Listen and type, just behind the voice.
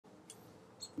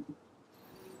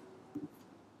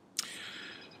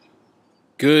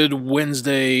Good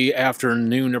Wednesday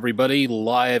afternoon, everybody.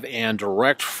 Live and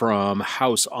direct from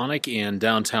House Onek in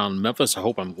downtown Memphis. I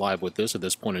hope I'm live with this at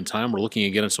this point in time. We're looking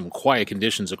again at some quiet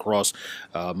conditions across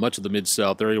much of the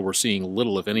Mid-South area. We're seeing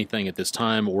little, if anything, at this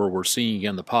time, or we're seeing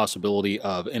again the possibility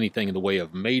of anything in the way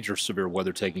of major severe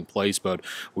weather taking place. But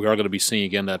we are going to be seeing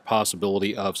again that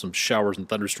possibility of some showers and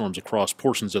thunderstorms across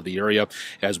portions of the area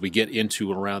as we get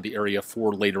into and around the area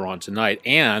for later on tonight.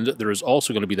 And there is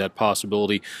also going to be that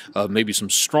possibility of maybe some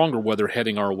stronger weather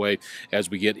heading our way as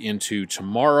we get into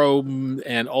tomorrow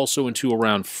and also into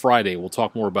around Friday. We'll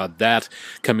talk more about that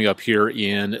coming up here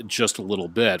in just a little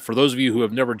bit. For those of you who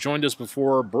have never joined us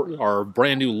before, our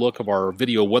brand new look of our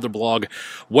video weather blog,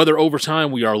 Weather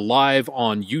Overtime, we are live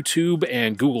on YouTube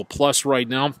and Google Plus right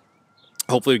now.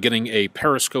 Hopefully getting a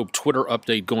Periscope Twitter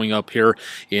update going up here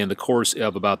in the course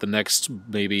of about the next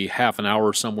maybe half an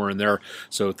hour, somewhere in there.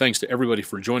 So thanks to everybody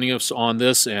for joining us on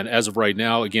this. And as of right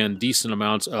now, again, decent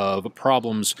amounts of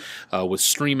problems with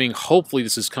streaming. Hopefully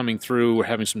this is coming through. We're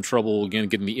having some trouble, again,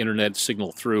 getting the internet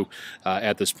signal through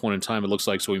at this point in time, it looks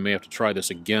like. So we may have to try this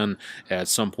again at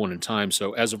some point in time.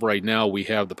 So as of right now, we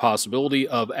have the possibility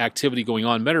of activity going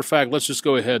on. Matter of fact, let's just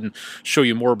go ahead and show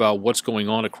you more about what's going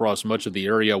on across much of the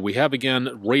area. We have, again,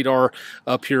 radar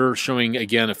up here showing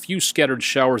again a few scattered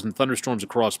showers and thunderstorms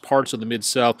across parts of the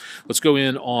Mid-South. Let's go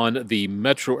in on the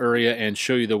metro area and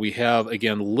show you that we have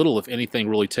again little, if anything,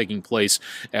 really taking place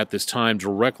at this time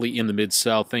directly in the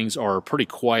Mid-South. Things are pretty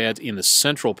quiet in the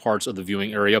central parts of the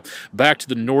viewing area. Back to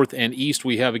the north and east,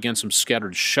 we have again some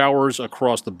scattered showers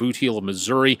across the boot heel of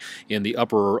Missouri in the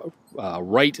upper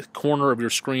right corner of your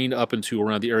screen up into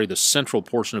around the area, the central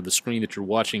portion of the screen that you're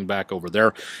watching back over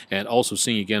there, and also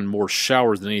seeing again more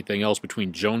showers than anything else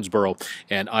between Jonesboro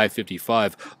and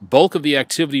I-55. Bulk of the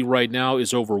activity right now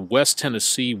is over West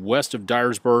Tennessee, west of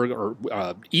Dyersburg,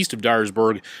 or east of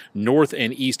Dyersburg, north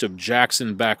and east of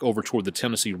Jackson, back over toward the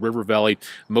Tennessee River Valley.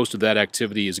 Most of that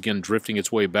activity is again drifting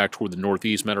its way back toward the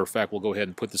northeast. Matter of fact, we'll go ahead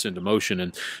and put this into motion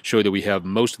and show you that we have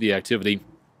most of the activity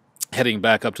heading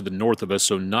back up to the north of us,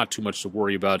 so not too much to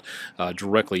worry about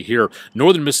directly here.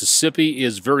 Northern Mississippi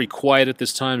is very quiet at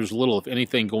this time. There's little, if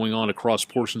anything, going on across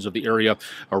portions of the area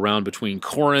around between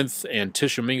Corinth and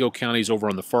Tishomingo counties over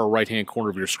on the far right-hand corner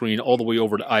of your screen, all the way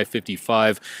over to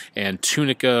I-55 and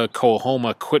Tunica,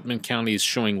 Coahoma, Quitman counties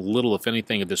showing little, if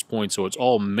anything, at this point. So it's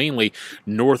all mainly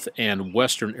north and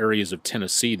western areas of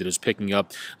Tennessee that is picking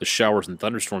up the showers and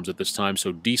thunderstorms at this time.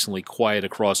 So decently quiet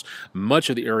across much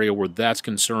of the area where that's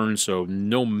concerned. So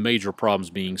no major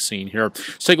problems being seen here.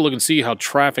 Let's take a look and see how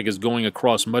traffic is going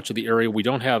across much of the area. We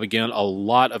don't have, again, a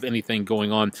lot of anything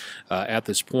going on at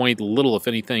this point. Little, if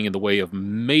anything, in the way of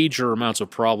major amounts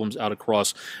of problems out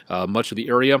across much of the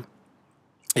area.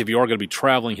 If you are going to be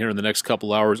traveling here in the next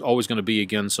couple hours, always going to be,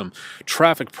 again, some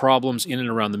traffic problems in and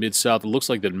around the Mid-South. It looks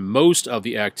like that most of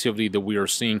the activity that we are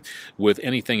seeing with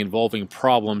anything involving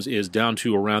problems is down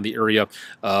to around the area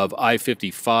of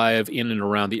I-55, in and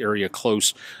around the area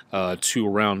close to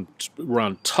around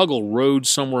Tuggle Road,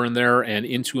 somewhere in there, and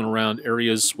into and around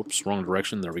areas, whoops, wrong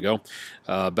direction, there we go,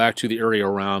 back to the area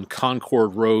around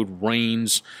Concord Road,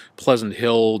 Rains, Pleasant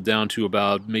Hill, down to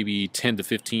about maybe 10 to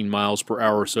 15 miles per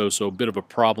hour or so, so a bit of a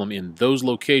problem in those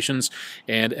locations.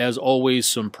 And as always,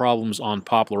 some problems on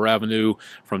Poplar Avenue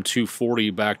from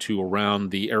 240 back to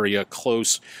around the area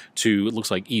close to, it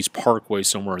looks like East Parkway,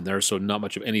 somewhere in there, so not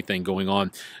much of anything going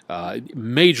on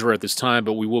major at this time,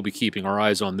 but we will be keeping our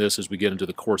eyes on this as we get into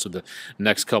the course of the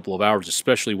next couple of hours,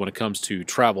 especially when it comes to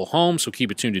travel home, so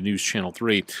keep it tuned to News Channel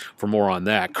 3 for more on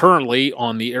that. Currently,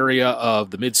 on the area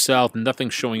of the Mid-South, nothing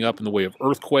showing up in the way of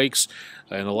earthquakes.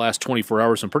 In the last 24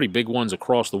 hours, some pretty big ones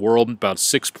across the world, about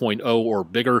 6.0 or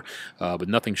bigger, but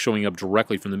nothing showing up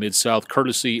directly from the Mid-South,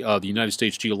 courtesy of the United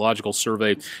States Geological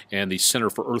Survey and the Center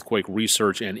for Earthquake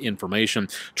Research and Information.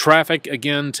 Traffic,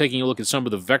 again, taking a look at some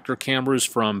of the vector cameras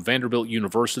from Vanderbilt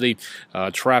University.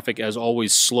 Traffic, as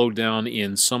always, slowed down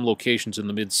in some locations in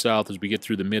the Mid-South as we get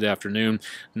through the mid-afternoon.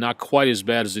 Not quite as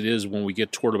bad as it is when we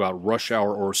get toward about rush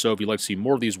hour or so. If you'd like to see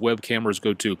more of these web cameras,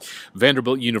 go to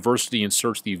Vanderbilt University and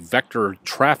search the vector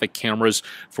traffic cameras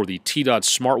for the TDOT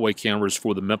SmartWay cameras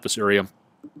for the Memphis area.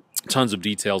 Tons of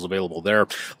details available there.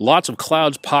 Lots of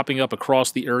clouds popping up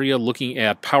across the area. Looking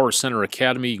at Power Center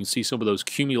Academy, you can see some of those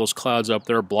cumulus clouds up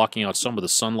there blocking out some of the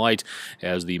sunlight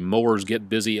as the mowers get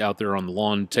busy out there on the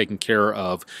lawn taking care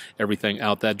of everything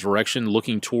out that direction.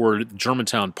 Looking toward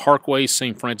Germantown Parkway,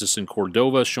 St. Francis and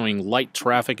Cordova, showing light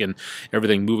traffic and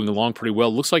everything moving along pretty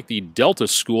well. Looks like the Delta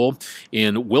School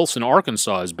in Wilson,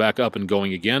 Arkansas is back up and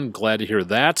going again. Glad to hear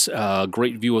that.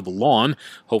 Great view of the lawn.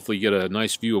 Hopefully you get a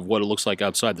nice view of what it looks like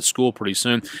outside the school pretty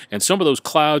soon. And some of those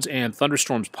clouds and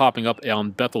thunderstorms popping up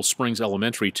on Bethel Springs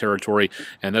Elementary territory,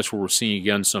 and that's where we're seeing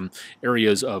again some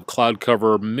areas of cloud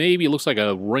cover. Maybe it looks like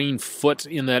a rain foot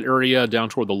in that area down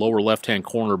toward the lower left-hand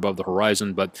corner above the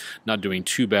horizon, but not doing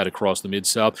too bad across the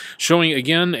Mid-South. Showing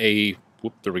again a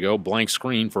there we go, blank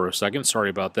screen for a second. Sorry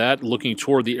about that. Looking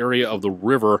toward the area of the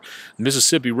river.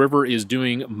 Mississippi River is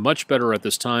doing much better at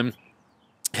this time,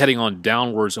 heading on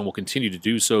downwards, and will continue to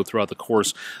do so throughout the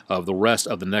course of the rest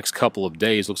of the next couple of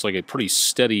days. Looks like a pretty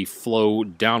steady flow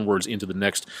downwards into the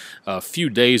next few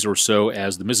days or so,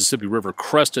 as the Mississippi River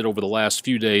crested over the last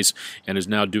few days and is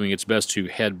now doing its best to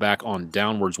head back on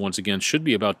downwards once again. Should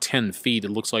be about 10 feet,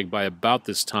 it looks like, by about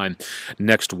this time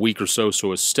next week or so,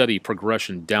 so a steady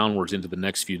progression downwards into the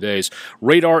next few days.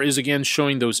 Radar is again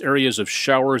showing those areas of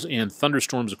showers and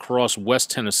thunderstorms across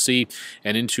West Tennessee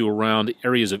and into around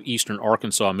areas of eastern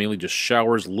Arkansas. Mainly just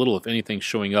showers, little if anything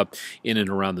showing up in and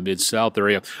around the Mid-South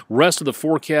area. Rest of the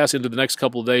forecast into the next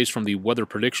couple of days from the Weather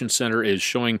Prediction Center is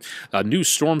showing a new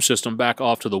storm system back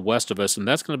off to the west of us, and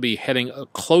that's going to be heading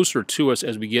closer to us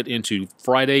as we get into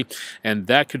Friday, and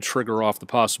that could trigger off the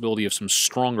possibility of some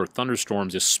stronger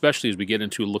thunderstorms, especially as we get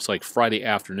into, it looks like, Friday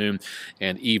afternoon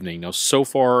and evening. Now, so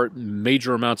far,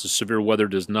 major amounts of severe weather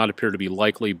does not appear to be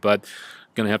likely, but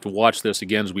going to have to watch this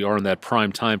again as we are in that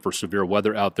prime time for severe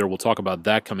weather out there. We'll talk about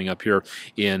that coming up here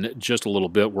in just a little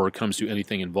bit where it comes to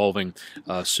anything involving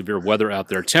severe weather out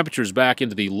there. Temperatures back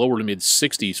into the lower to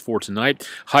mid-60s for tonight.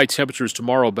 High temperatures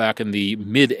tomorrow back in the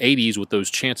mid-80s with those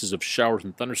chances of showers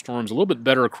and thunderstorms. A little bit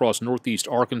better across northeast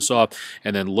Arkansas,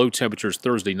 and then low temperatures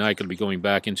Thursday night going to be going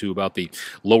back into about the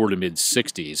lower to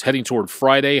mid-60s. Heading toward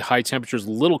Friday, high temperatures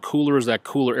a little cooler as that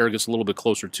cooler air gets a little bit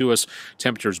closer to us.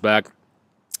 Temperatures back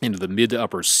into the mid to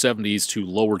upper 70s to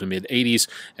lower to mid 80s,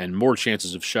 and more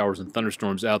chances of showers and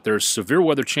thunderstorms out there. Severe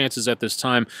weather chances at this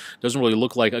time doesn't really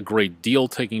look like a great deal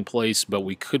taking place, but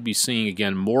we could be seeing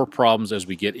again more problems as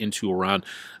we get into around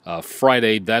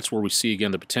Friday. That's where we see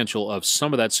again the potential of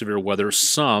some of that severe weather,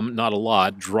 some, not a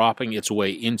lot, dropping its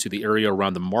way into the area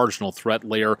around the marginal threat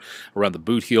layer, around the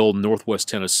Boot Heel, northwest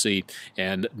Tennessee,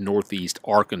 and northeast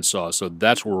Arkansas. So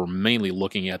that's where we're mainly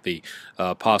looking at the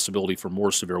possibility for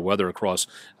more severe weather across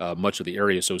much of the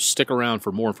area. So stick around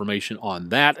for more information on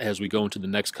that as we go into the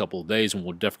next couple of days, and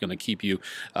we're definitely going to keep you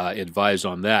advised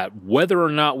on that. Whether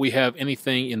or not we have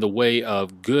anything in the way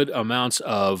of good amounts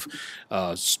of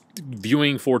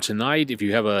viewing for tonight, if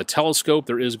you have a telescope,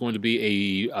 there is going to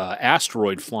be a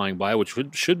asteroid flying by, which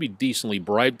should be decently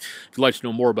bright. If you'd like to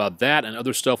know more about that and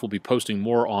other stuff, we'll be posting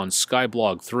more on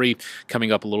Skyblog 3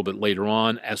 coming up a little bit later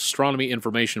on. Astronomy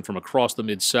information from across the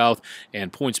Mid-South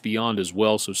and points beyond as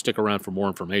well, so stick around for more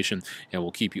information, and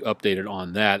we'll keep you updated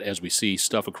on that as we see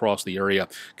stuff across the area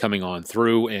coming on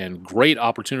through. And great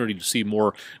opportunity to see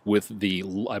more with the,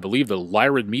 I believe, the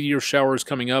WREG meteor showers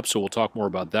coming up, so we'll talk more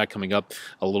about that coming up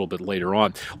a little bit later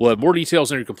on. We'll have more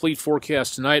details on your complete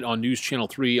forecast tonight on News Channel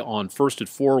 3 on First at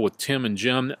 4 with Tim and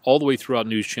Jim, all the way throughout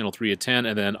News Channel 3 at 10,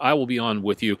 and then I will be on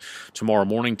with you tomorrow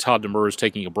morning. Todd Demers is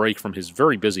taking a break from his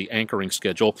very busy anchoring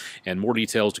schedule, and more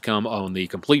details to come on the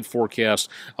complete forecast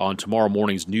on tomorrow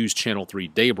morning's News Channel 3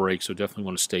 Daybreak, so definitely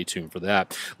want to stay tuned for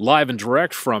that. Live and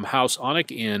direct from House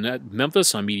Onek in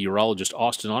Memphis, I'm meteorologist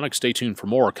Austen Onek. Stay tuned for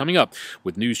more coming up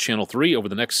with News Channel 3 over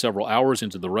the next several hours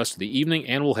into the rest of the evening,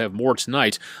 and we'll have more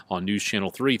tonight on News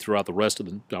Channel 3 throughout the rest of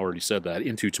the, I already said that,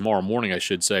 into tomorrow morning, I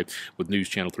should say, with News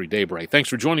Channel 3 Daybreak. Thanks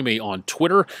for joining me on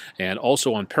Twitter and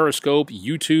also on Periscope,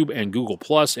 YouTube, and Google+,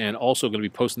 and also going to be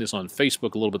posting this on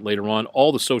Facebook a little bit later on.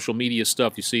 All the social media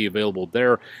stuff you see available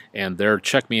there and there.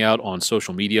 Check me out on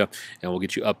social media, and we'll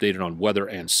get you updated on weather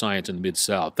and science in the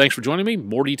Mid-South. Thanks for joining me.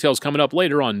 More details coming up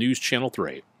later on News Channel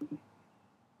 3.